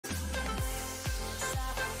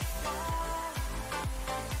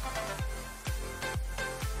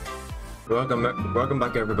Welcome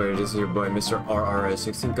back everybody, this is your boy Mr.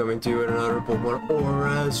 RRS16 coming to you with another Pokemon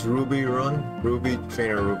ORAS Ruby run, Ruby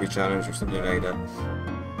Trainer Ruby Challenge or something like that.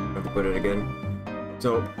 I have to put it again.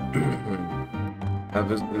 So,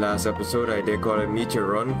 last episode I did call it Meteor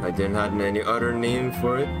Run. I didn't have any other name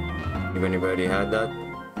for it, if anybody had that.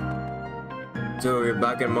 So we're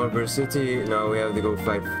back in Mulver City, now we have to go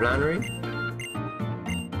fight Flannery.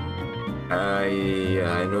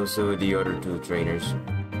 And also the other two trainers.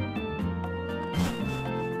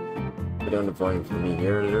 Down the volume for me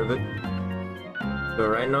here a little bit. So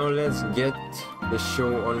right now let's get the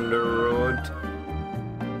show on the road.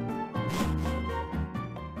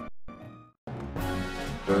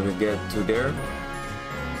 So to get to there.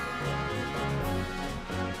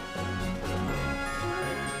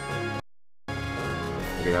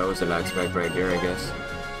 Okay, that was a lag spike right there, I guess.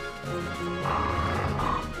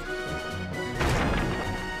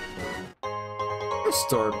 A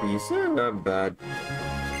star piece, not bad.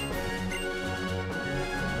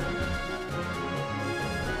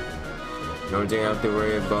 The only thing I have to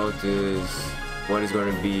worry about is what is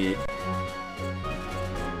going to be.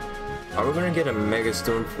 Are we going to get a Mega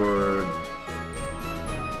Stone for?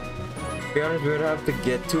 To be honest, we would have to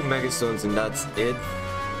get 2 Mega Stones and that's it.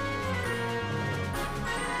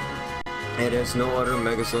 And there's no other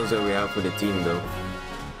Mega Stones that we have for the team though.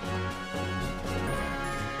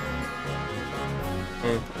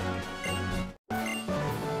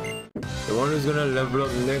 The one who's gonna level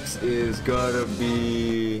up next is gotta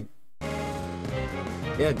be.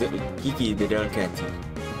 Yeah, Kiki, the Delcatty.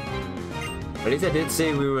 At least I did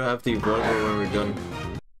say we will have to evolve her when we're done.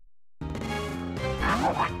 I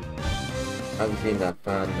haven't seen that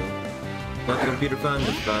fan though. Not the computer fan,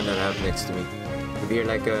 the fan that I have next to me. If you hear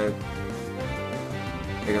like a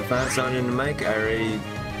fan sound in the mic, I already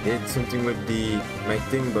did something with the mic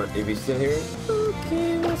thing, but if you still hear it,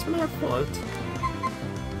 okay, that's my fault.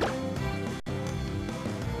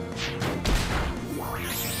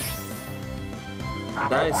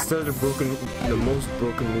 That is still the most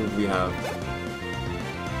broken move we have.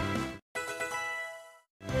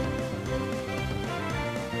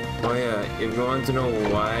 Oh yeah, if you want to know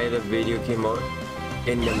why the video came out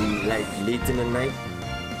in the late in the night,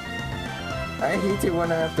 I hate it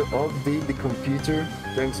when I have to update the computer.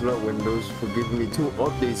 Thanks a lot Windows for giving me 2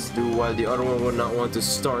 updates to do while the other one would not want to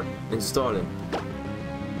start installing.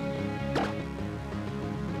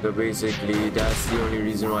 So basically that's the only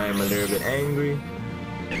reason why I'm a little bit angry.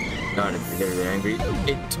 Not a little bit angry.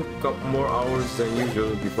 It took up more hours than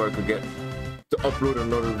usual before I could get to upload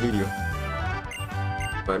another video.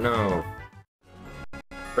 But no.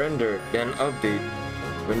 Render, then update.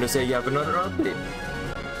 Windows say you have another update.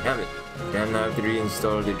 Damn it. Then I have to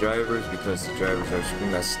reinstall the drivers because the drivers are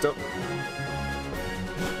messed up.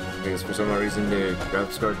 Because for some reason the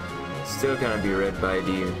graphics card still cannot be read by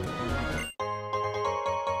the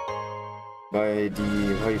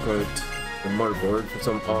how you call it, the motherboard for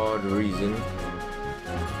some odd reason.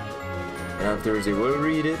 And afterwards it will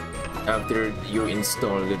read it after you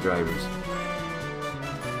install the drivers.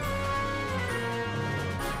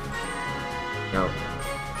 Now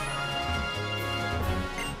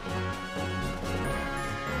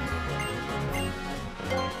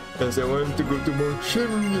as I want to go to more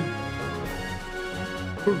children.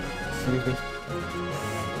 Excuse me.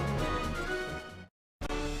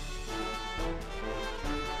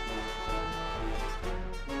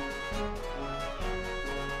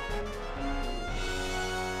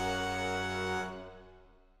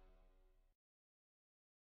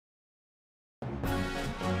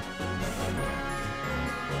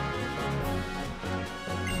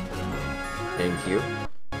 Thank you.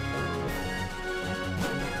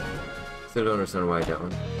 Still don't understand why that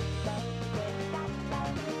one.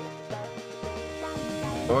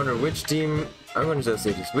 I wonder which team, I'm gonna just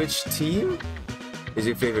say this, which team is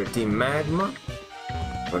your favorite? Team Magma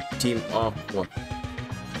or Team Aqua?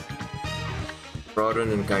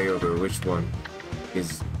 Broden and Kyogre, which one?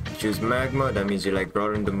 Is choose Magma, that means you like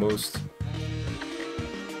Broden the most.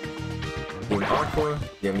 Team Aqua,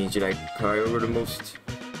 that means you like Kyogre the most.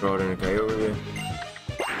 Broden and Kyogre.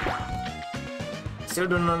 Still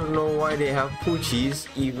do not know why they have Poochies,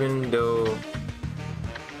 even though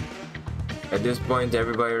at this point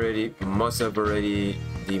everybody already must have already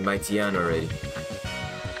the Mightyena already.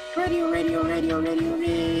 Ready.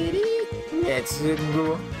 Let's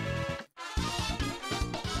go.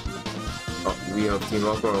 Oh, we have Team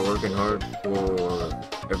Aqua are working hard for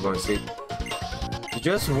everyone's sake. You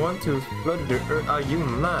just want to flood the earth. Are you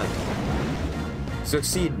mad?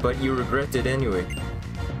 Succeed, but you regret it anyway.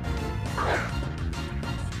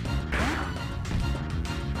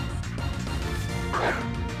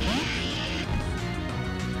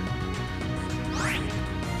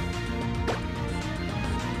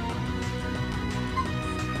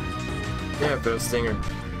 Yeah, Bill Stinger.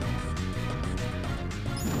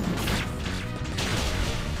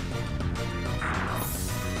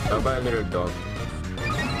 How about a little dog?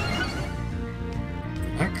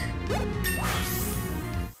 Heck?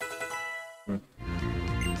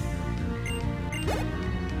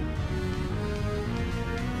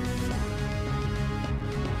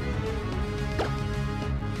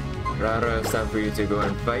 Rara, it's time for you to go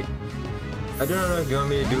and fight. I don't know if you want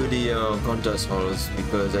me to do the contest halls,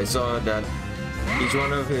 because I saw that each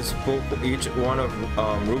one of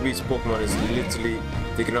Ruby's Pokemon is literally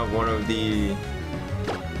taking up one of the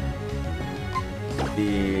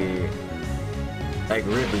like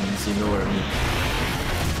ribbons, you know what I mean?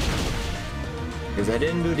 Because I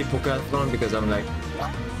didn't do the Pokeathlon because I'm like,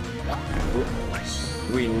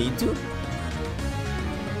 do we need to?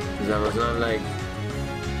 Because I was not like,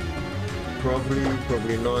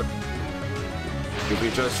 probably not. If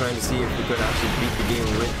we're just trying to see if we could actually beat the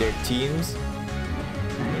game with their teams.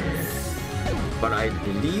 But I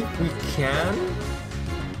believe we can.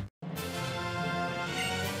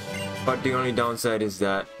 But the only downside is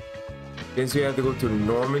that since we have to go to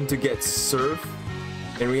Norman to get Surf,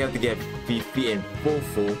 and we have to get Fifi and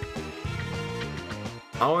Fofo,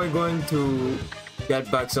 how are we going to get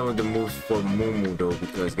back some of the moves for Mumu though?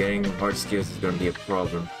 Because getting hard skills is going to be a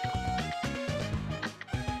problem.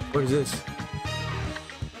 What is this?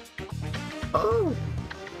 Oh!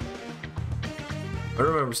 I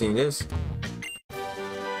remember seeing this.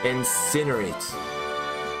 Incinerate.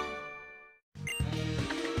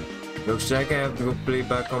 Looks like I have to go play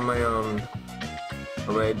back on my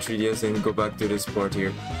 3DS and go back to this part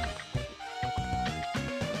here.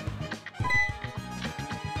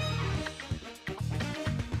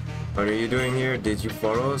 What are you doing here? Did you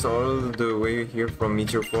follow us all the way here from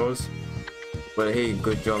Meteor Falls? But hey,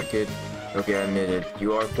 good job, kid. Okay, I admit it.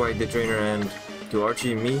 You are quite the trainer, and to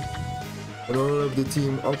Archie, me, and all of the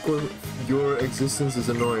team, Aqua, your existence is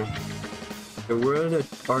annoying. The world that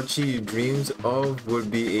Archie dreams of would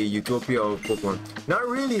be a utopia of Pokemon. Not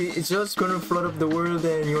really, it's just gonna flood up the world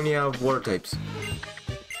and you only have water types.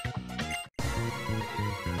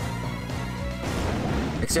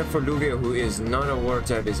 Except for Lugia, who is not a water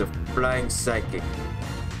type, is a flying psychic.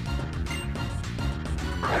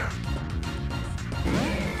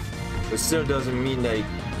 It still doesn't mean that he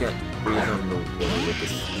can't breathe on the water with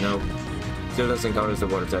this. No, still doesn't count as a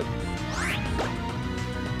water type.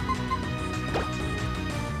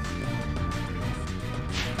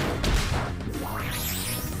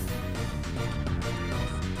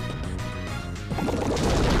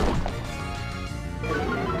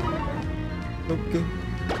 Okay.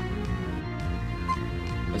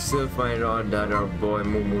 I still find out that our boy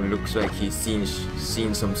Mumu looks like he's seen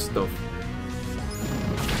some stuff.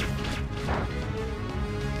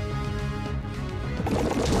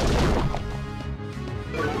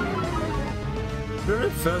 The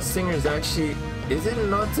first thing is actually, is it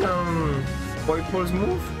not Poipol's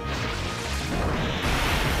move?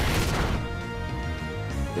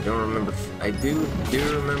 I don't remember. I do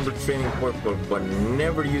remember training Poipol, but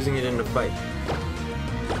never using it in the fight.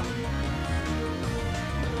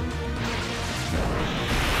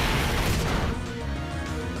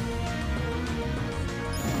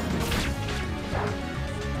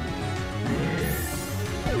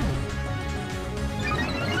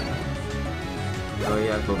 Oh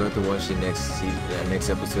yeah, I forgot to watch the next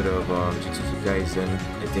episode of Jujutsu Kaisen.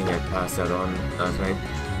 I think I passed that on last night.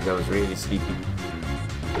 I was really sleepy.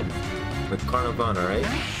 With Carnivana, right?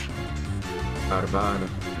 Carnivana.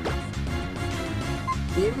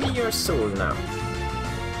 Give me your soul now.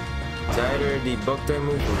 It's either the Bug-type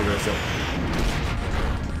move or the rest of it.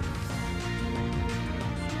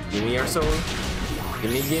 Give me your soul.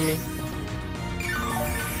 Gimme.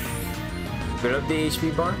 Fill up the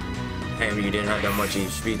HP bar. And you didn't have that much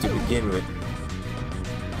HP to begin with.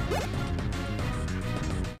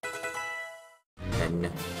 And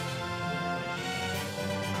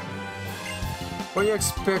what do you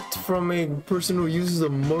expect from a person who uses a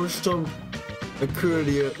Marshtomp, a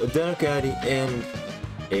Curlia, a Delcatty, and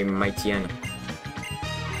a Mightyena?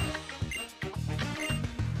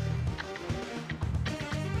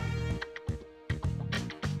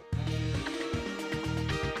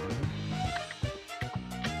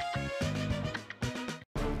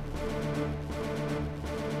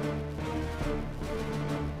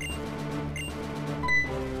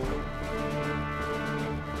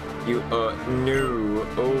 No.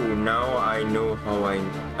 Oh, now I know how I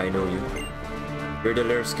know you. You're the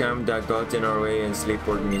little scam that got in our way in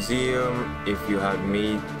Slateport Museum. If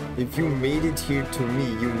you made it here to me,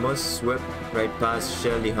 you must sweep right past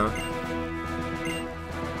Shelly, huh?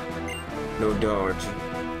 No doubt.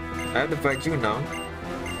 I have to fight you now.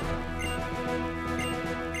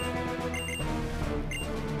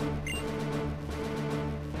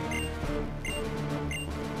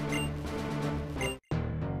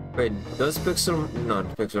 Wait, does not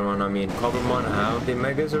Pixelmon, I mean Cobblemon have the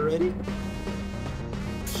megas already?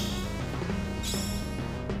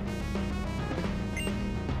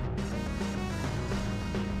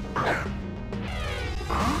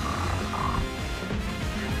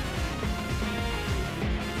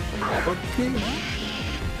 Okay.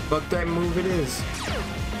 Fuck that move it is.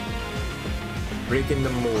 Breaking the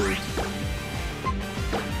mold.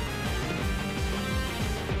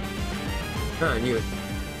 Ah, I knew it.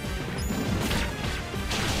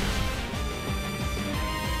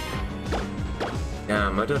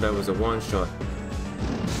 Damn, I thought that was a one-shot.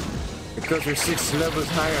 Because you're 6 levels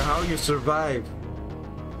higher, how you survive?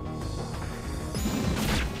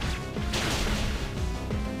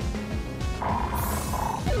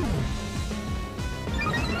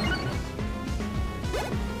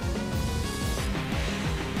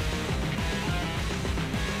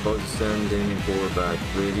 Standing forward,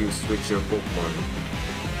 will you switch your Pokemon?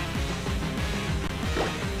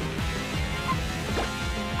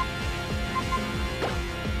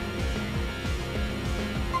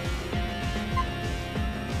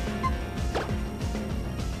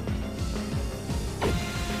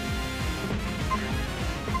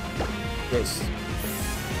 Yes.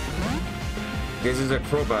 This is a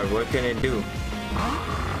crowbar, what can it do?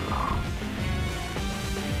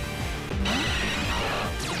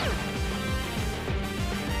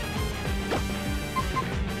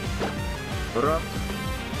 Rock?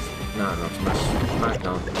 No, not smash.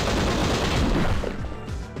 Smackdown.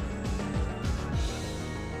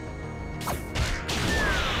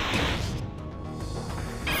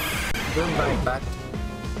 Turn back.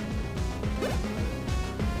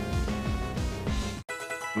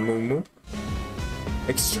 Moo.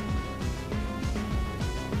 Extra.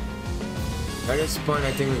 At this point,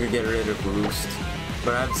 I think we could get rid of Roost.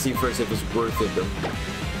 But I have to see first if it's worth it though.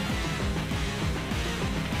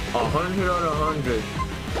 100 out of 100.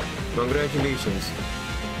 Congratulations.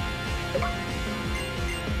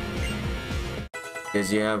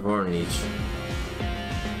 Because you have Hornleech.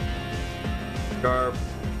 Sharp.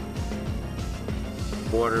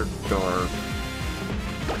 Water Dark.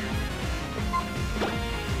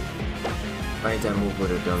 Right time move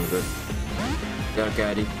would have done good. Dark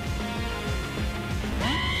Addy.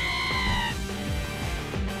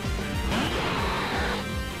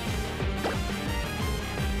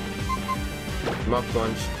 Mach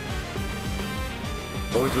Punch.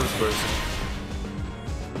 Always goes first.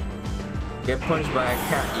 Get punched by a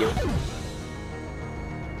cat, yo.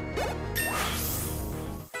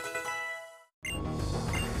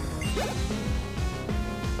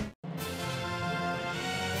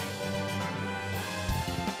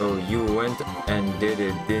 Oh, you went and did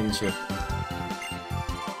it, didn't you?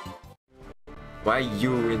 Why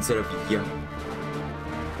you instead of ya?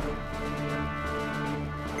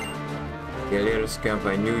 Yeah, little scamp,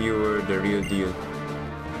 I knew you were the real deal.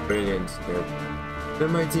 Brilliant, Step.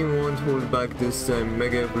 Then my team won't hold back this time.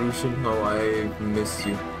 Mega Evolution, how I've missed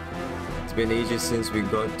you. It's been ages since we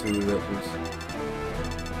got to let loose.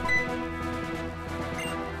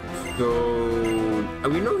 So...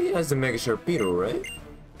 we know he has the Mega Sharpedo, right?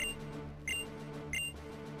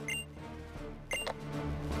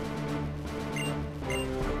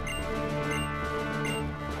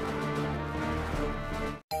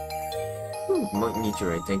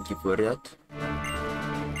 Meteorite, thank you for that.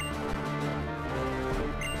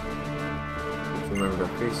 Remember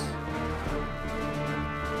that face.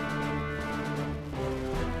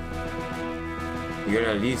 You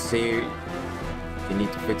gotta at least say you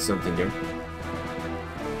need to fix something there.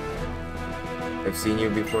 I've seen you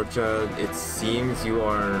before, child. It seems you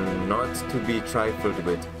are not to be trifled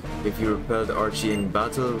with. If you repelled Archie in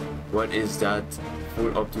battle, what is that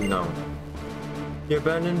fool up to now? He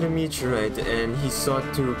abandoned the meteorite and he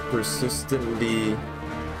sought to persistently...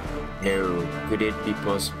 No, could it be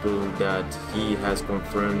possible that he has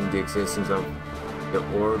confirmed the existence of the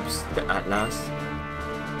orbs at last?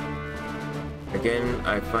 Again,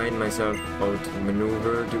 I find myself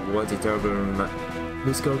outmaneuvered. What a terrible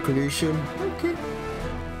miscalculation. Okay.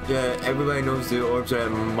 Yeah, everybody knows the orbs are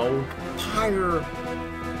at Mount Pyre.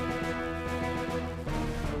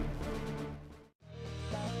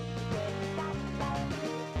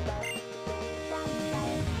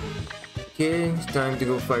 Okay, it's time to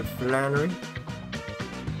go fight Flannery.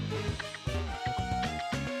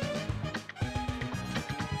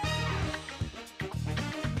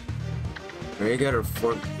 We got our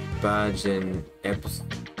 4th badge in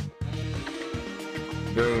episode.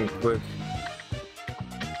 Doing quick.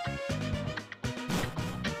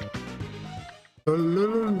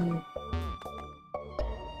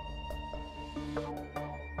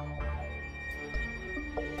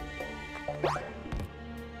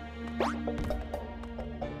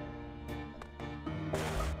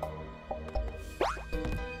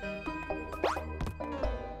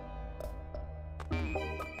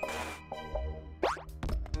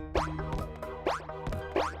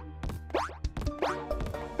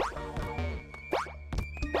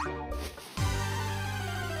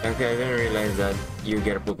 Okay, I didn't realize that you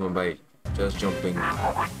get a Pokemon by just jumping.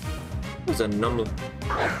 It's a number.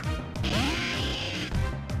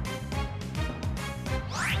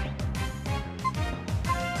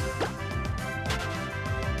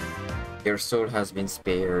 Your soul has been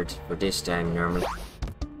spared for this time, normal.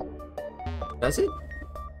 That's it?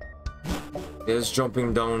 Just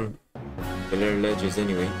jumping down the little ledges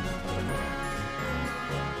anyway.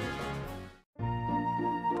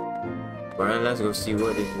 Alright, let's go see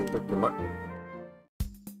what is the Pokemon.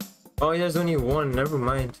 Oh, there's only one, never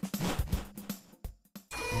mind.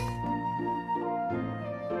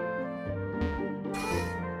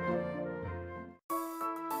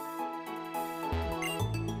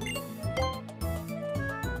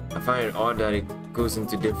 I find it odd that it goes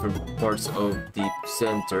into different parts of the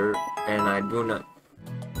center, and I do not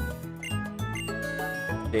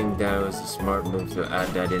think that was a smart move to add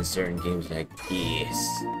that in certain games like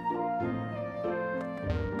this.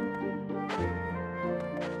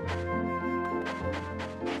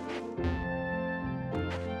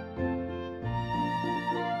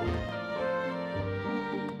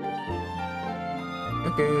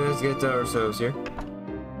 Okay, let's get ourselves here.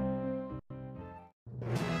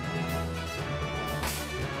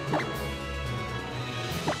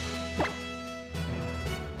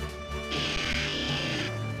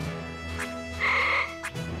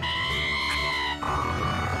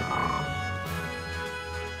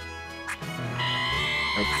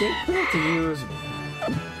 I think we have to use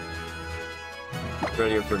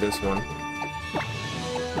earlier for this one.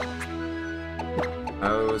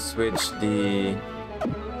 I will switch the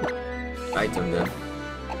item then.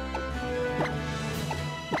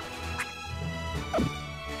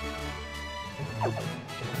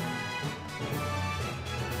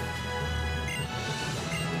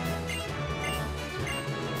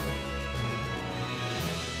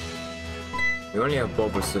 We only have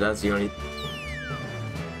bubbles, so that's the only.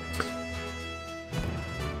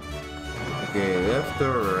 Okay, left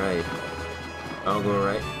or right? I'll go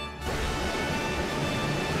right.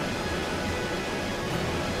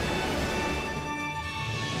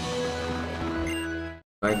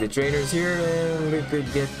 Like the trainers here, and we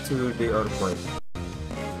could get to the other point.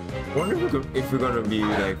 Wonder if we're gonna be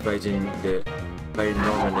like fighting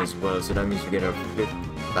Norman as well, so that means we get a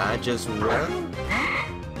 5th badge as well.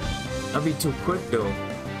 That'd be too quick though.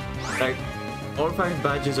 Like all 5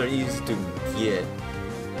 badges are easy to get.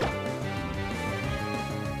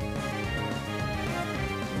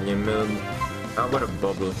 Yeah, how about a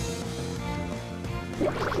bubble?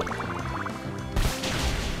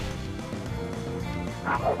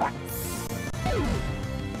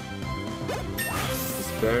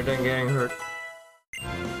 It's better than getting hurt.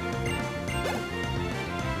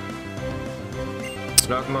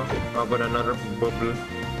 Slugma, how about another bubble?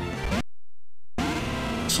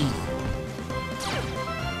 Jeez.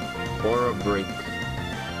 Or a break.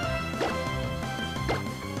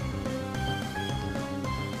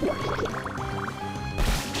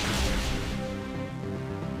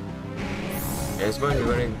 This one is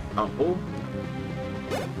running a hope.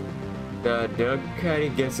 The Dog Caddy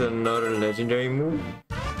gets another legendary move.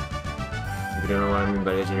 If you don't know what I mean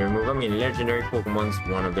by legendary move, I mean legendary Pokemon's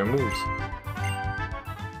one of their moves.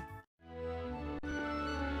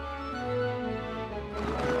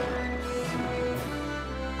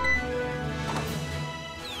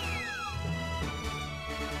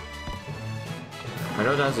 I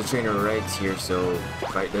know that's a trainer right here, so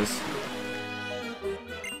fight this.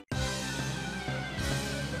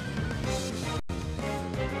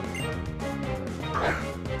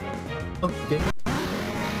 Okay.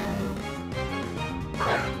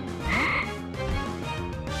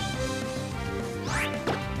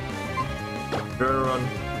 Run.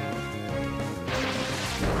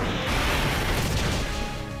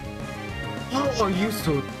 How are you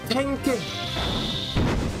so tanky?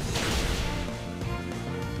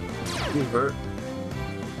 You hurt.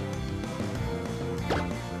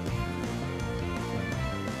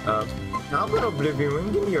 How about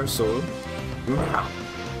Oblivion? Give me your soul. Now.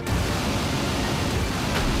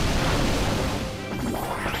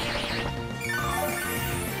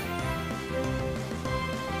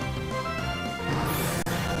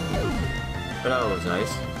 But that was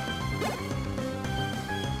nice.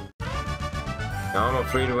 Now I'm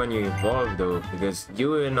afraid when you evolve though, because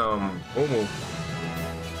you and Omo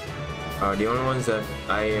are the only ones that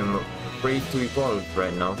I am afraid to evolve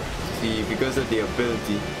right now. See, because of the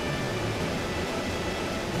ability.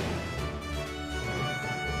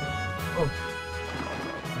 Oh.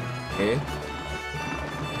 Okay.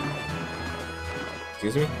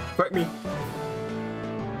 Excuse me? Fight me!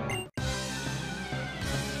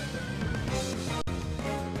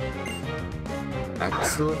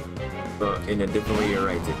 Axel? But in a different way you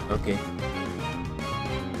write it. Okay.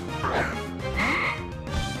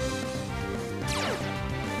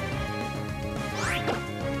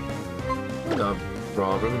 Not a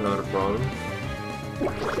problem, not a problem.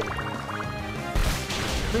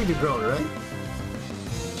 Break the ground, right?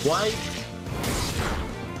 Why?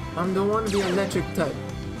 I'm the one, the electric type.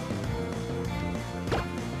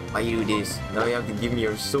 Why you do this? Now you have to give me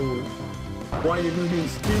your soul. Why you do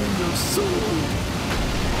this? Give me your soul!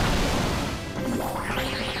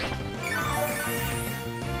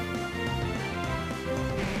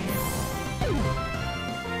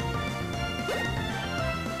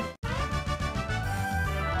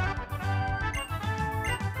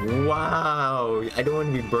 Wow! I don't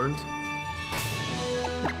want to be burnt.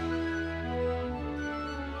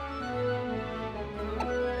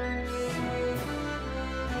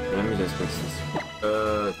 Let me just fix this.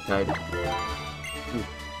 Type.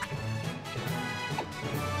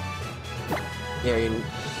 Yeah,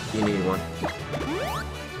 you need one.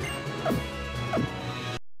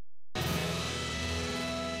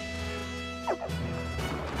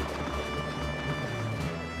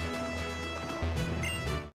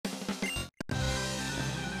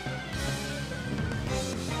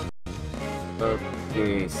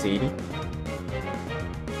 Okay, Sadie.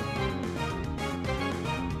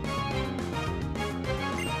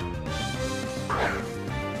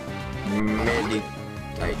 Medic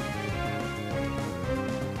type.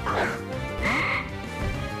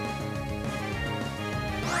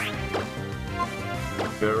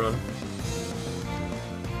 Baron.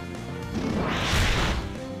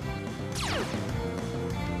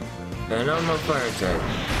 And I'm a fire type.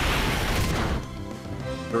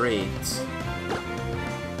 Great.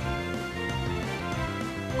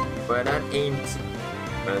 But that ain't.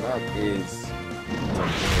 But that is something,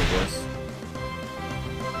 I guess.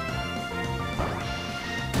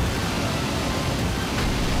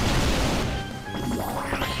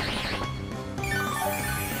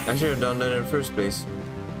 I should have done that in the first place.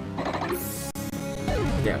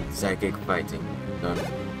 Yeah, psychic fighting. Done.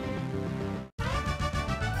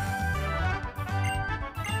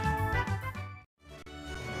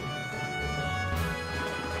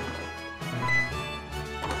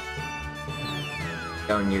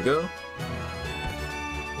 Down you go.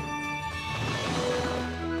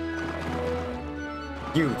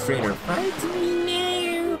 You trainer, fight me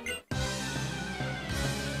now!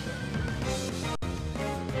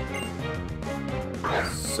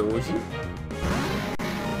 Soji?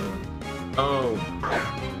 Oh.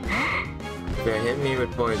 If they hit me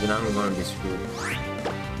with poison, I'm gonna be screwed.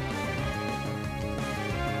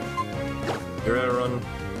 You're gonna run.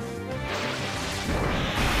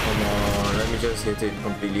 Come on, let me just hit it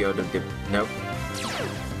completely out of the... Nope.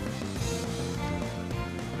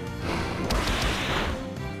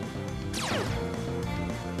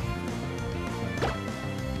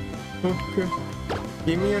 Okay.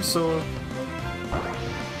 Give me your soul.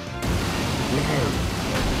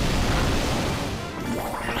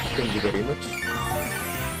 Thank you very much.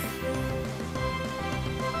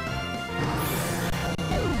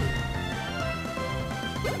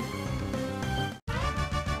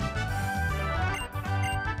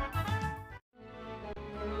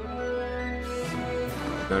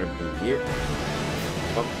 Gotta be here.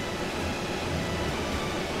 Up.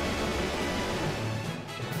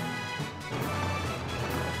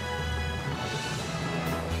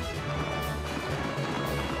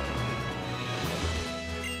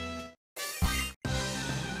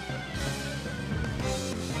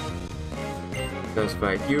 Let's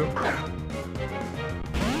fight you.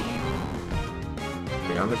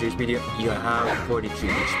 Wait, how much HP do you have? 43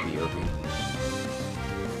 HP, okay.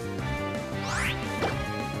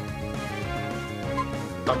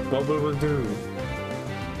 A bubble will do.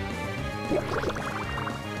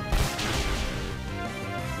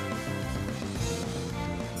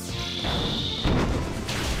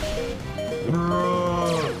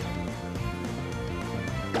 Bro!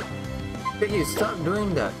 Can you stop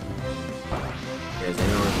doing that? Yes, I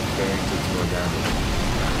know it's very takes more damage.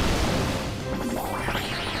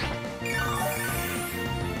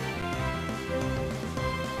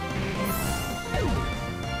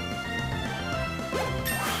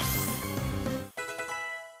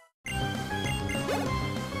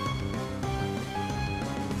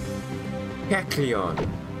 Kecleon.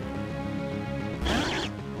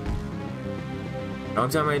 Long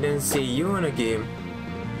time I didn't see you in a game.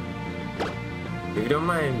 If you don't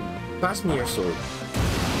mind, pass me your sword.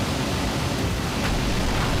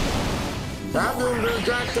 That little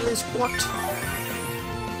dragon is what?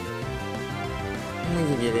 I'm gonna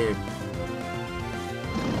give you there.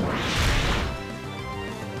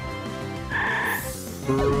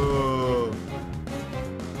 Bro.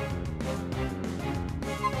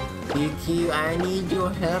 Kiki, I need your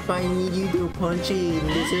help. I need you to punch a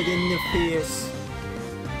lizard in the face.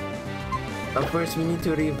 But first, we need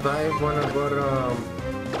to revive one of our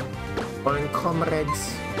fallen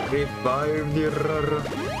comrades. Revive the rara.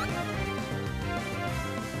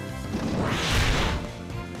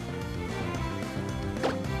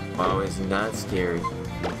 Wow, isn't that scary?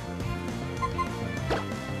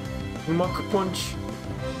 Muck punch.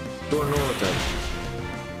 Do a normal type.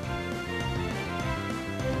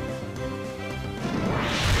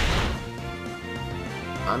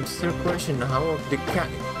 I'm still questioning how the cat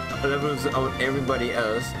levels out everybody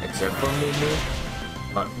else except for Mumu.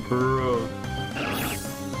 But bro.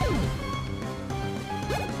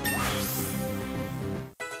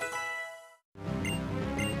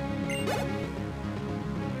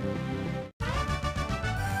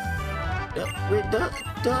 Wait,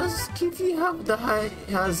 does Kiffy have the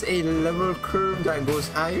has a level curve that goes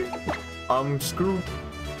higher? I'm screwed.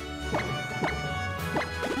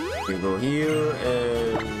 We go here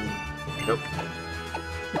and nope.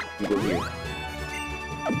 We go here.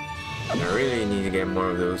 I really need to get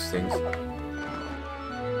more of those things.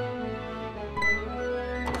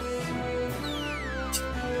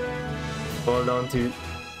 Hold on to.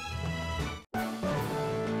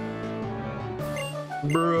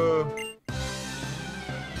 Bruh.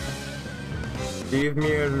 Leave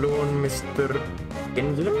me alone, Mr.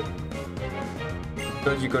 Kindler.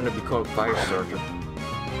 Thought you're gonna be called Fire Starter.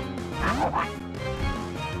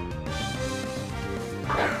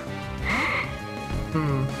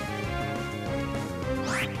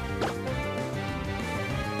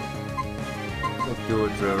 Let's do a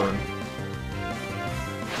drill run.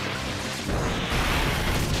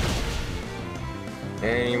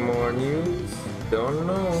 Any more news? Don't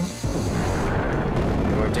know.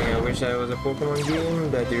 One thing I wish I was a Pokemon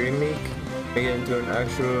game that they remake, make it into an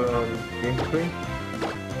actual gameplay.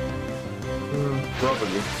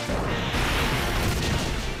 Probably.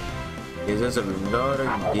 There's a lot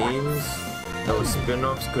of games. Those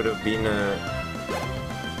spin-offs could have been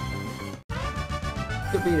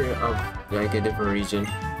could be of like a different region.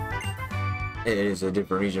 It is a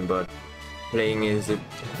different region, but playing is it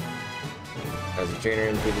as a trainer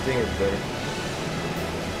into the thing is better.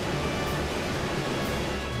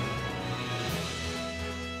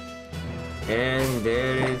 And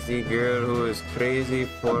there is the girl who is crazy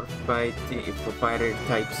for fighter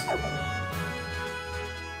types.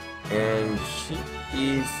 And she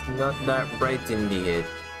is not that bright in the head.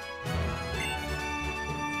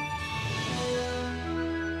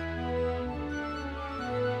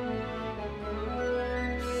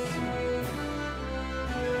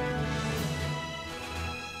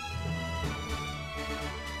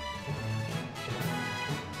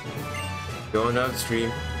 Don't have to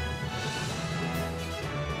stream.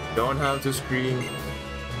 Don't have to scream.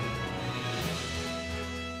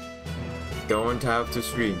 Don't have to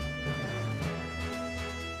scream.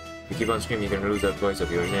 If you keep on screaming, you can lose that voice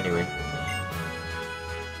of yours anyway.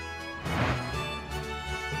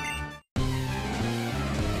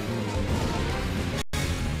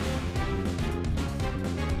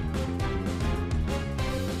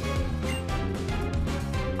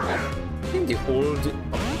 I think the old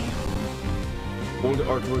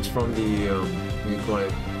artworks from the what do you call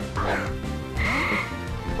it?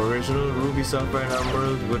 Original Ruby, Sapphire and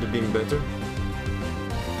Emerald would have been better,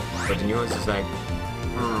 but the new ones is like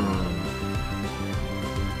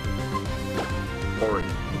boring.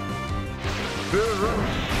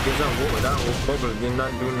 Because that whole bubble did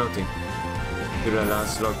not do nothing to the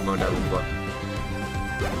last slug mode that we got.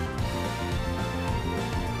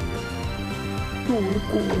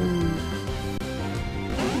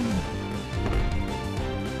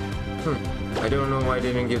 I don't know why I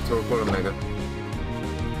didn't give Torkoal Omega.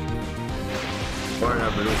 Or an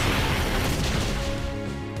evolution.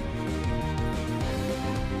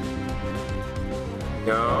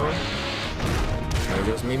 No. I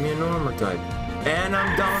just made me a normal type. And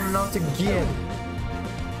I'm down and out again.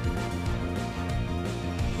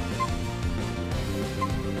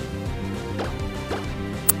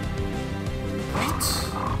 Right.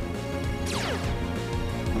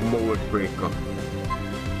 Mold breaker.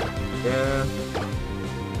 Yeah.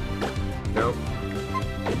 Nope.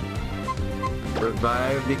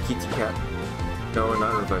 revive the kitty cat. No,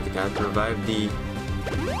 not revive the cat. Revive the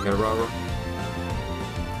Aurora.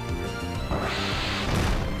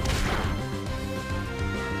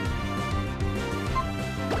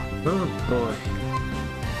 Oh boy.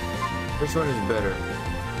 Which one is better?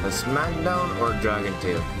 A Smackdown or Dragon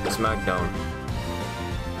Tail? A Smackdown.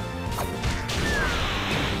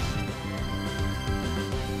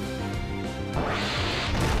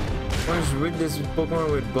 What is with this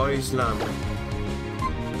Pokemon with Body Slam?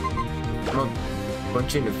 I'm gonna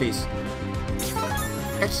punch you in the face.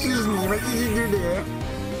 Excuse me, what did you do there?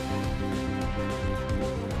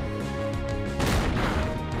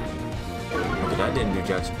 Okay, that didn't do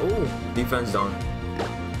jacks. Oh, defense down.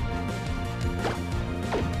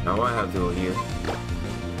 Now I have to go here.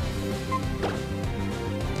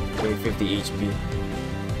 50 HP.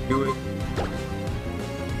 Do it.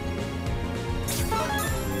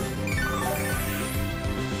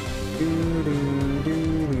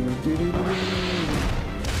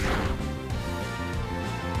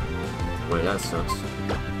 Well, that sucks.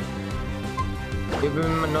 Give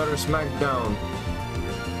him another Smackdown.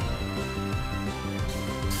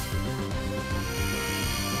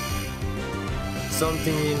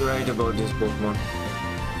 Something ain't right about this Pokemon.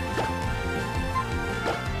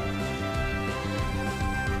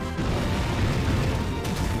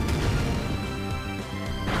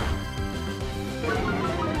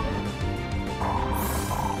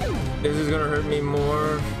 This is gonna hurt me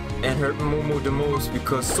more and hurt Momo the most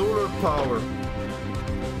because solar power.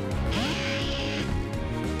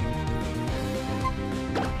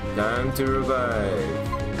 Time to revive.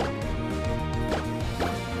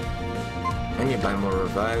 I need to buy more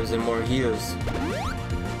revives and more heals.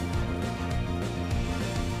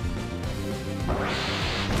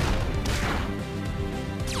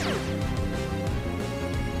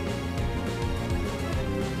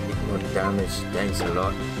 More damage, thanks a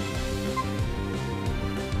lot.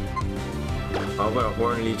 How about a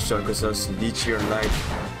Horn Leech shot because us leech your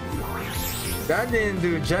life? That didn't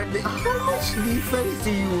do jack. How much defense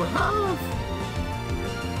do you have?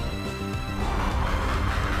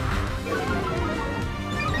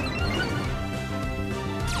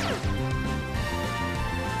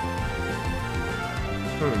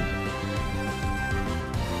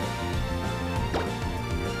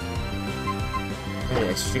 Hey,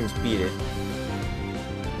 extreme speed it.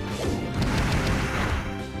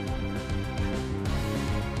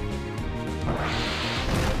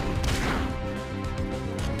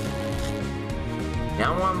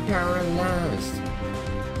 Now I'm paralyzed.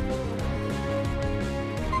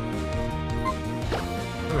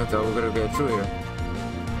 I thought we were gonna get through here.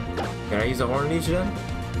 Can I use a Horn Leech then?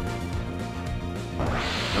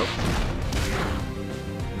 Nope.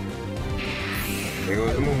 There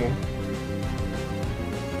goes the Momo.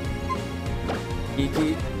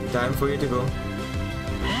 Iki, time for you to go.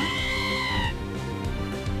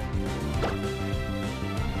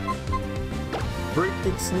 Break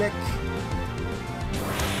its neck.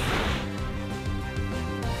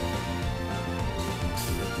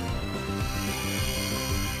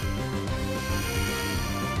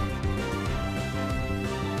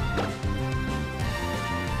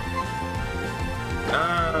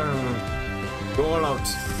 Go all out.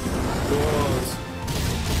 Go all out.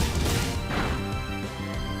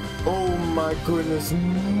 Oh my goodness.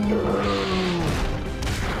 No.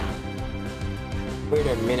 Wait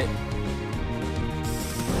a minute.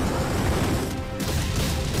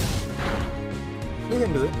 You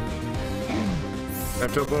can do it. I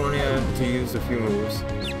took only to use a few moves.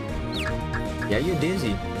 Yeah, you're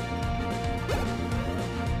dizzy.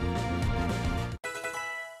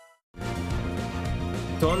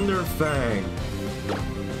 Thunder Fang.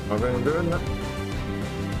 Are we gonna do it now?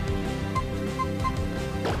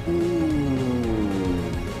 Ooh.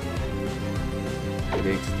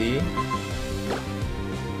 XD.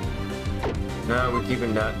 Nah, we're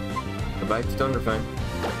keeping that. Goodbye to Thunder Fang.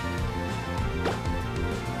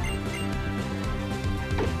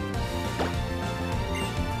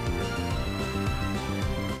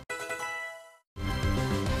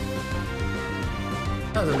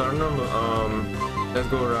 That's another number. Let's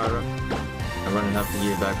go, Rara. I'm gonna have to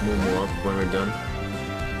give back Momo up when we're done.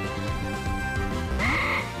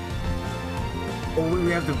 Oh, wait,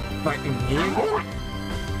 we have to fight him here again?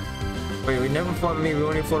 Wait, we never fought me, we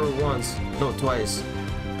only fought her once. No, twice.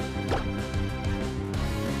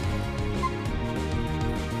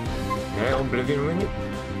 Can I Oblivion win it?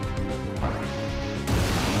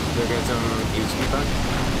 Did I get some HP back?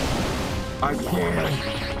 I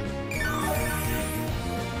can't!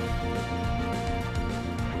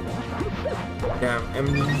 Damn,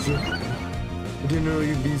 amnesia. I didn't know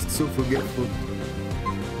you'd be so forgetful.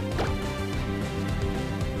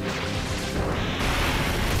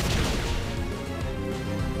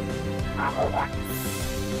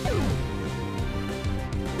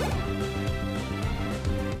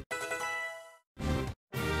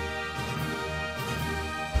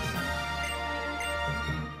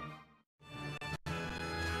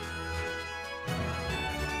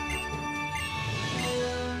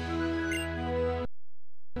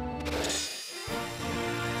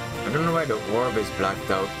 I don't know why the orb is blacked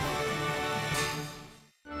out.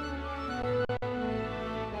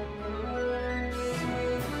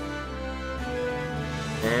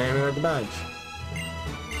 And we got the badge.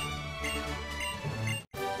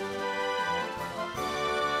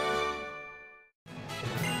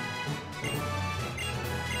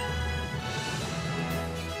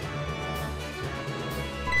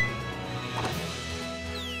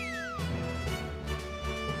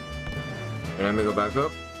 And let me go back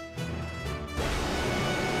up.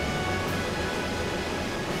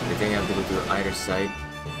 I think I have to go to either side.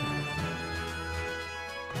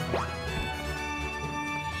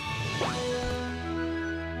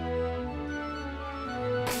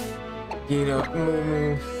 Get up,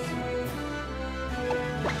 Momo.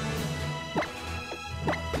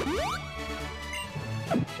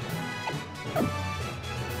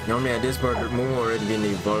 Normally at this part, Momo already been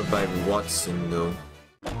evolved by Watson though.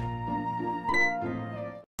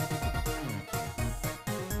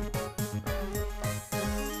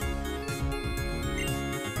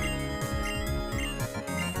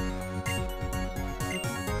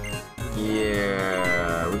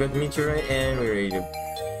 Yeah, we got meteorite and we're ready to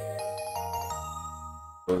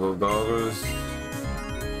go goggles.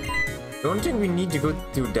 Don't think we need to go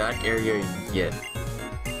to that area yet.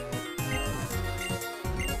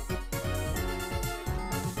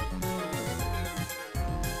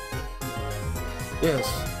 Yes.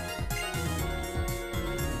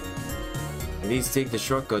 At least take the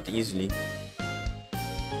shortcut easily.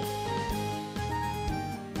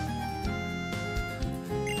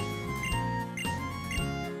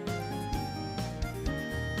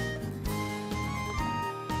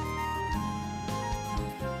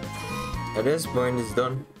 At this point, it's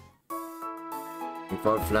done. We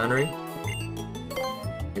fought Flannery.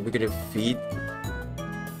 If we could defeat.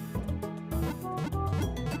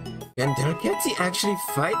 Can Delcatty actually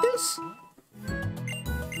fight this?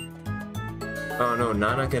 Oh no,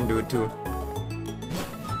 Nana can do it too.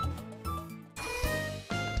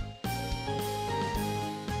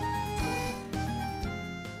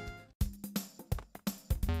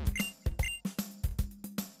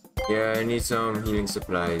 Yeah, I need some healing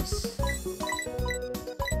supplies.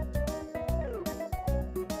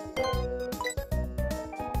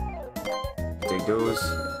 Take those.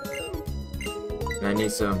 I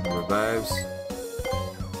need some revives.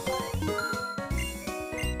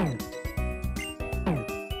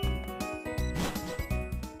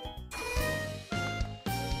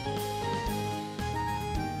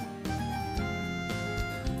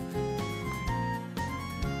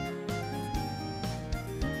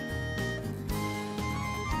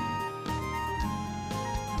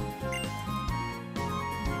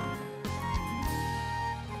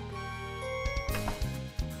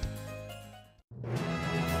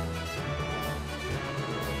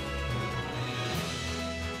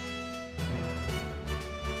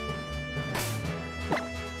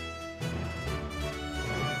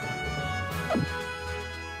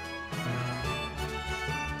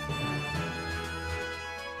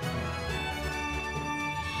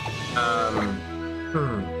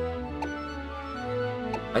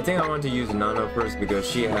 I think I want to use Nana first because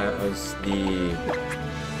she has the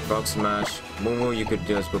Rock Smash. Momo, you could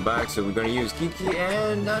just go back, so we're gonna use Kiki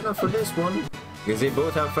and Nana for this one because they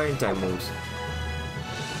both have fighting type moves.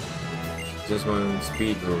 Just one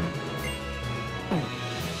speed room.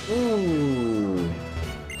 Ooh.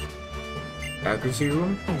 Accuracy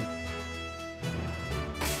room?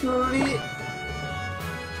 Surely.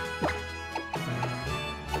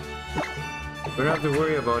 We don't have to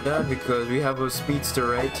worry about that because we have a speedster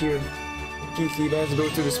right here. Kiki, let's go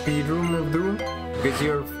to the speed room of the room because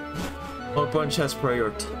your all punch has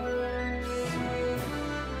priority.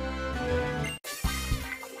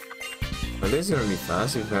 Well, this is gonna be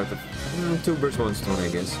fast if we have to 2 birds, 1 stone, I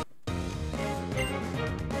guess.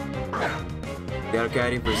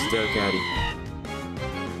 Delcatty versus Delcatty.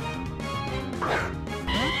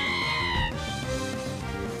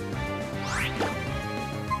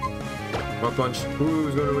 One punch.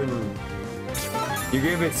 Who's gonna win? You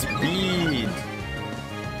gave it speed.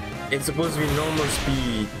 It's supposed to be normal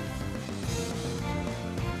speed.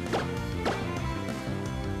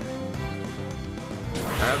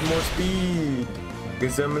 I have more speed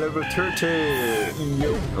because I'm level 30.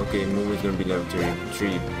 Yo. Okay, Momo's gonna be level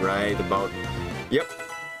 33 right about. Yep.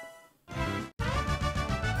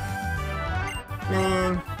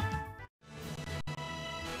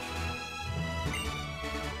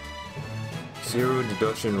 zero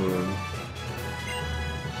deduction room.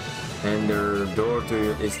 And the door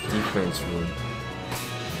to it is defense room.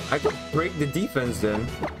 I could break the defense then.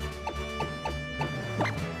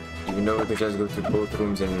 Even though we could just go to both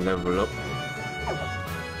rooms and level up.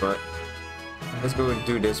 But let's go and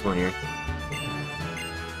do this one here.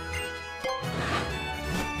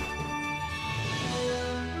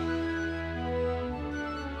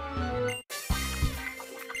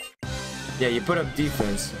 Yeah, you put up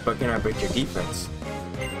defense, but can I break your defense?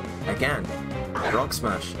 I can. Rock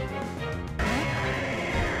smash.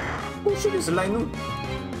 Oh shit, it's a line.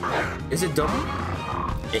 Is it double?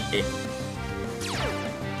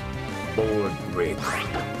 Board break.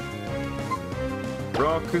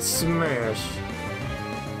 Rock smash.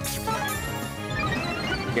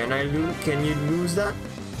 Can I lose? Can you lose that?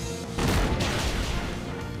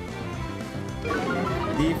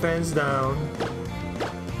 Defense down.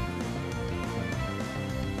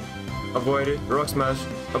 Avoid it. Rock smash.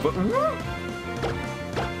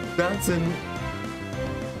 That's an.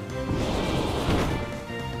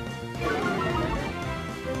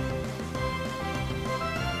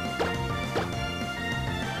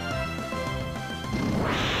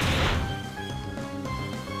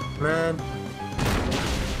 Man.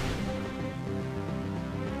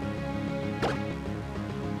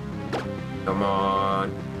 Come on.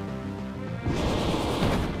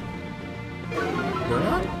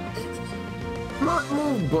 What? Not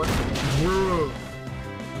move, but bro.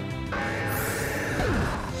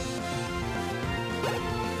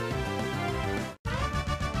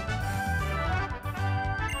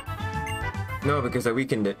 No, because I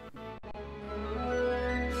weakened it.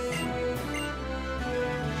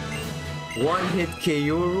 One hit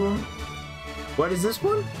KO room. What is this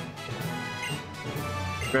one?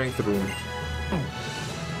 Strength room.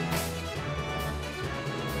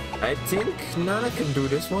 I think Nana can do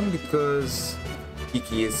this one because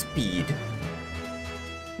Kiki is speed.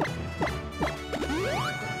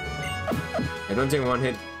 I don't think one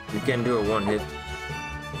hit. You can do a one hit.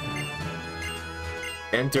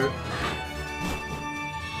 Enter.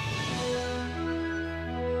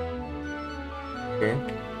 Okay.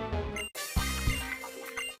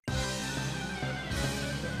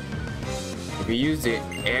 If you use the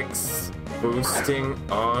X boosting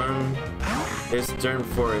on this turn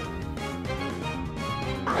for it.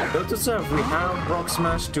 Note to self, we have Rock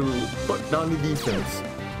Smash to put down the defense.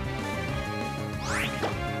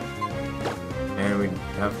 And we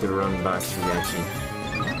have to run back to the action.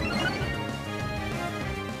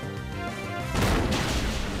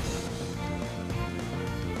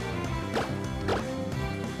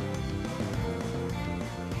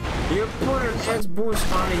 You put an X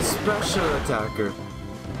boost on a special attacker.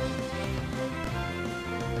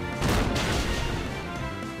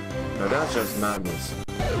 No, that's just madness.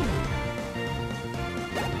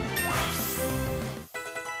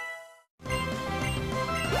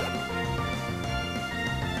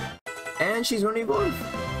 And she's gonna evolve.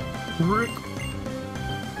 Rick.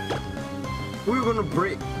 We're gonna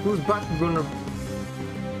break. Who's back? We're gonna.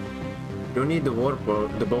 Don't need the water bubble,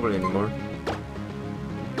 the bubble anymore.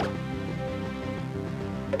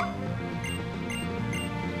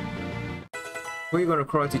 Who are you gonna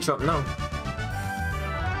karate chop now?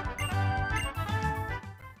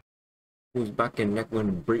 Who's back in neck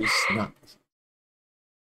when breeze snaps?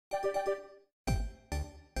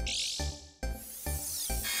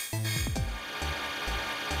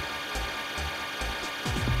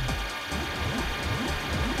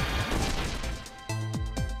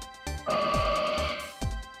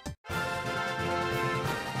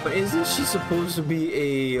 But isn't she supposed to be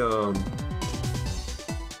a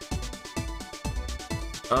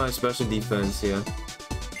special defense, yeah.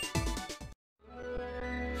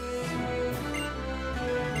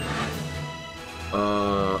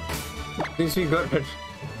 Since we got it.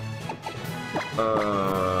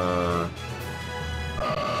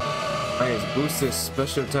 Nice, boost this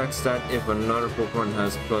special attack stat if another Pokemon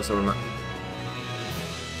has plus or minus.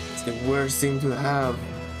 It's the worst thing to have.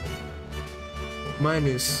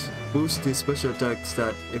 Minus, boost the special attack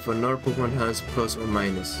stat if another Pokemon has plus or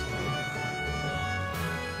minus.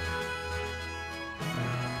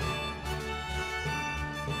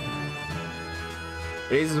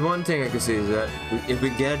 This is one thing I could say is that if we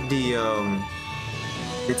get the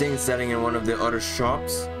thing selling in one of the other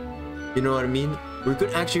shops, you know what I mean? We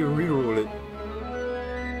could actually re-roll it.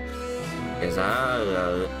 Yes, I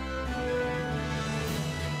love it.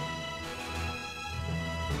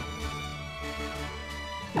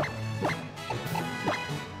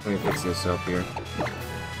 Let me fix this up here.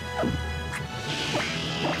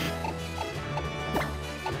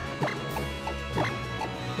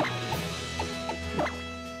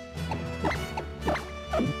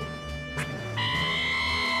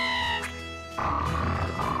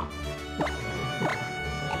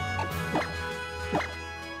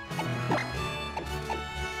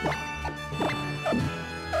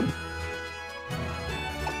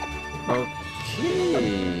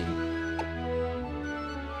 Okay.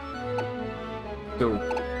 So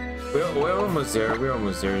we're almost there. We're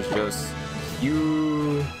almost there. It's just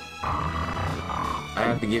you. I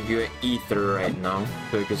have to give you an ether right now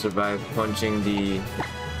so you can survive punching the.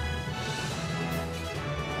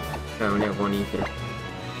 I only have one ether.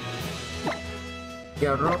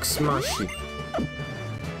 Yeah, rock smashy.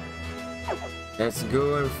 Let's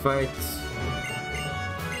go and fight.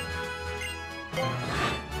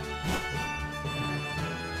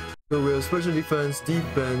 So we have special defense,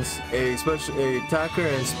 a special attacker,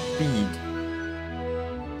 and speed.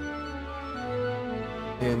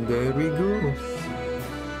 And there we go.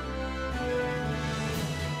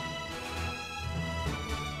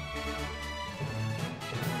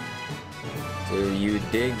 So you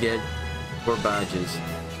did get 4 badges.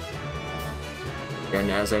 And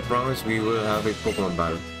as I promised, we will have a Pokemon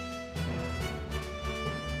battle.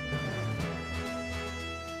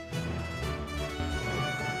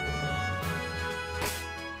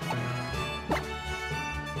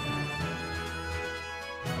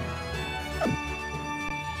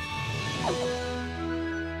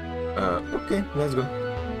 Okay, let's go.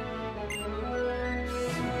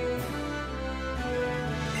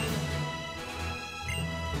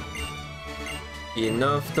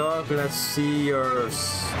 Enough talk, let's see your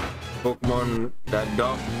Pokemon that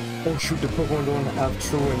dog. Oh shoot, the Pokemon don't have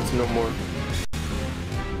truants no more.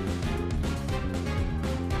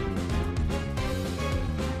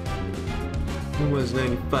 Who was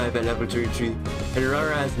 95 at level 33? And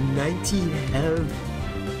Rara has 19 health.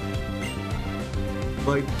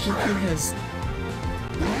 But Kiki has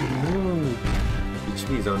no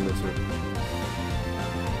HP is on this one.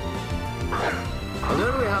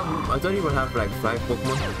 I thought he would have like 5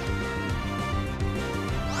 Pokemon.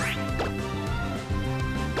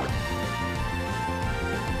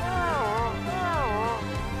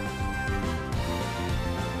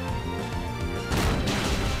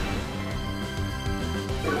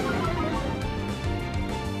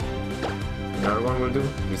 Another one will do.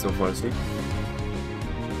 He's so far asleep.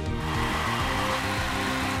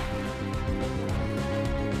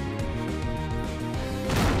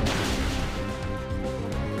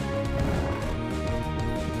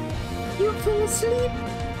 You fell asleep.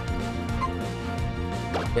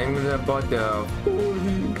 Then we about the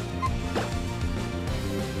holy.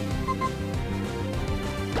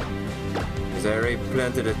 Because I already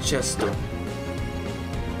planted a chest though.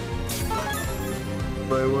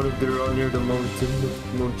 By one of them around near the mountain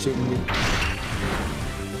of Mount Chimney.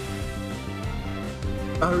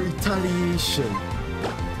 A retaliation.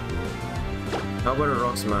 How about a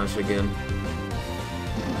rock smash again?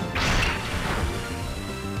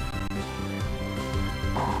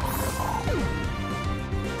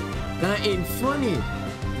 That ain't funny.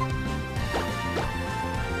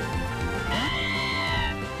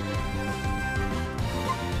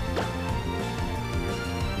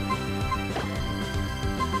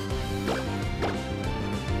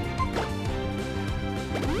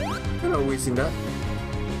 I'm not wasting that.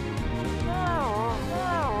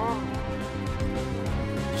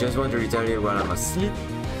 Just want to retaliate while I'm asleep.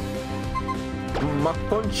 Mach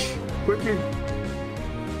punch, quickly.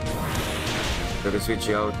 Gotta switch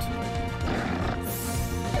you out.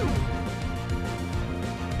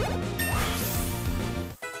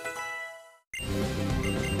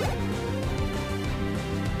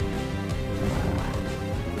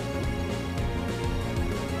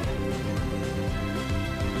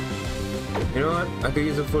 You know what? I could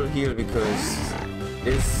use a full heal because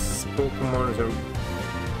this Pokemon is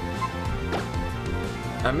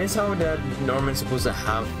I miss how that Norman's supposed to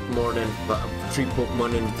have more than 3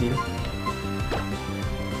 Pokemon in the team.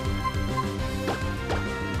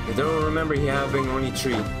 I don't remember he having only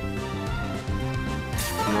 3.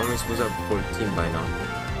 Norman's supposed to have 14 by now.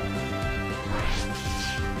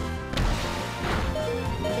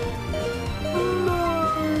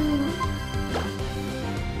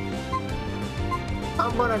 How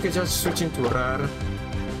about I could just switch into Rare?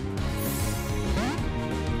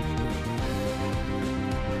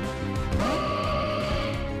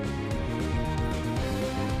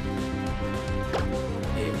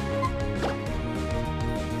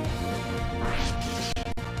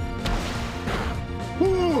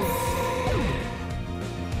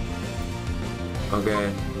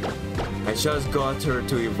 Okay, I just got her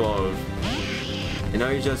to evolve, and now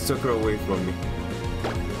you just took her away from me.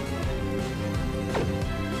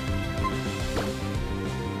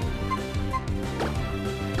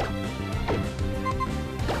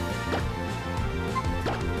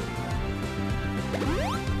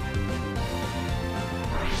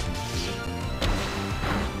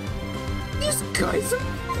 These guys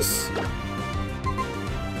are please.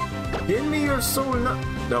 Give me your soul now.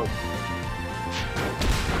 No.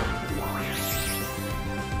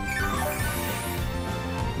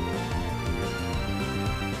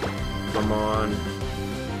 Come on.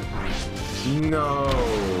 No.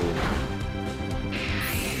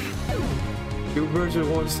 Two birds with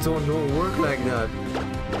one stone don't work like that.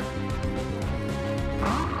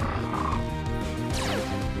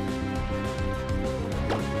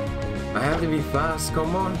 I have to be fast,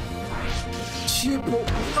 come on. Chippo,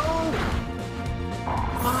 no!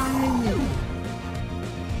 Why?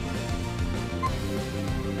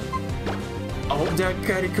 I hope that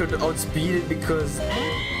guy could outspeed it because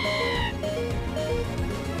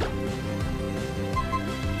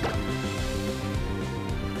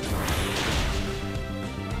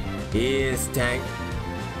he is tanky.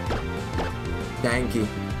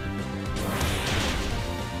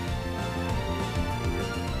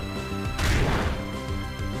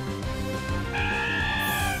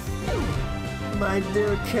 My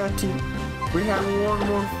dear Catty, we have one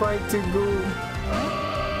more fight to go.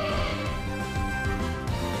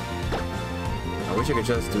 I wish I could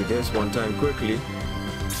just do this one time quickly.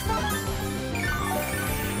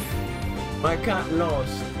 My cat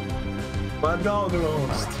lost. My dog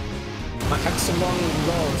lost. My ex-mom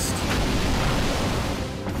lost.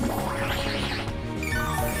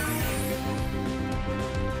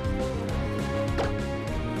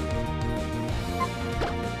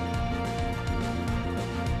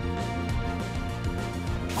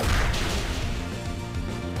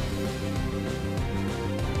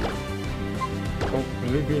 Oh,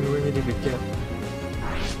 Libyan winged if it can.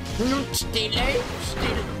 No, stay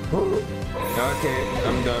Okay,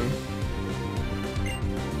 I'm done.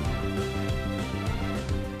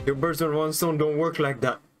 Your birds on one stone don't work like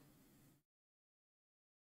that.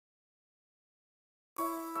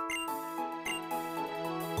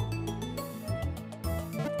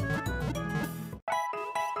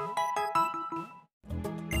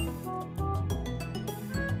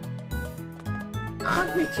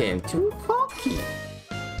 I became too cocky.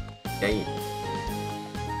 Dang.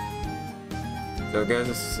 So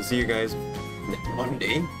guys, see you guys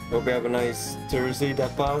Monday. Hope you have a nice Thursday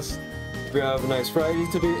that passed. We have a nice Friday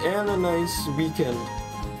today and a nice weekend.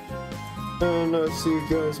 And I'll see you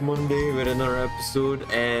guys Monday with another episode.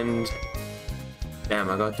 And damn,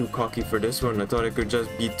 I got too cocky for this one. I thought I could just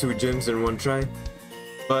beat 2 gyms in one try.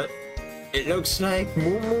 But it looks like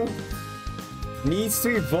Momo needs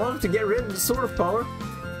to evolve to get rid of the sword of power.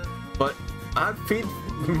 But I fit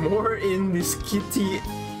more in this Kitty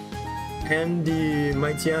and the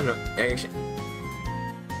Mightyana. Actually,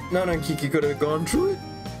 Nana and Kiki could have gone through it.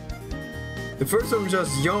 The first one was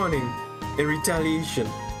just yawning in retaliation.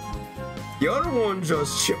 The other one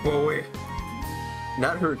just chip away.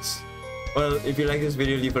 That hurts. Well, if you like this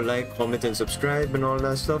video, leave a like, comment, and subscribe, and all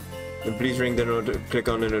that stuff. And please click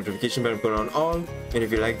on the notification bell, put on all. And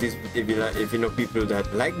if you like this, if you know people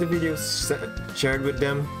that like the video, share it with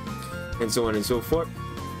them, and so on and so forth.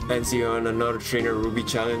 And see you on another Trainer Ruby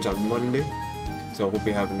challenge on Monday. So I hope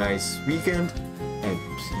you have a nice weekend, and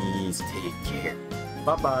please take care.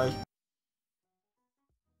 Bye bye.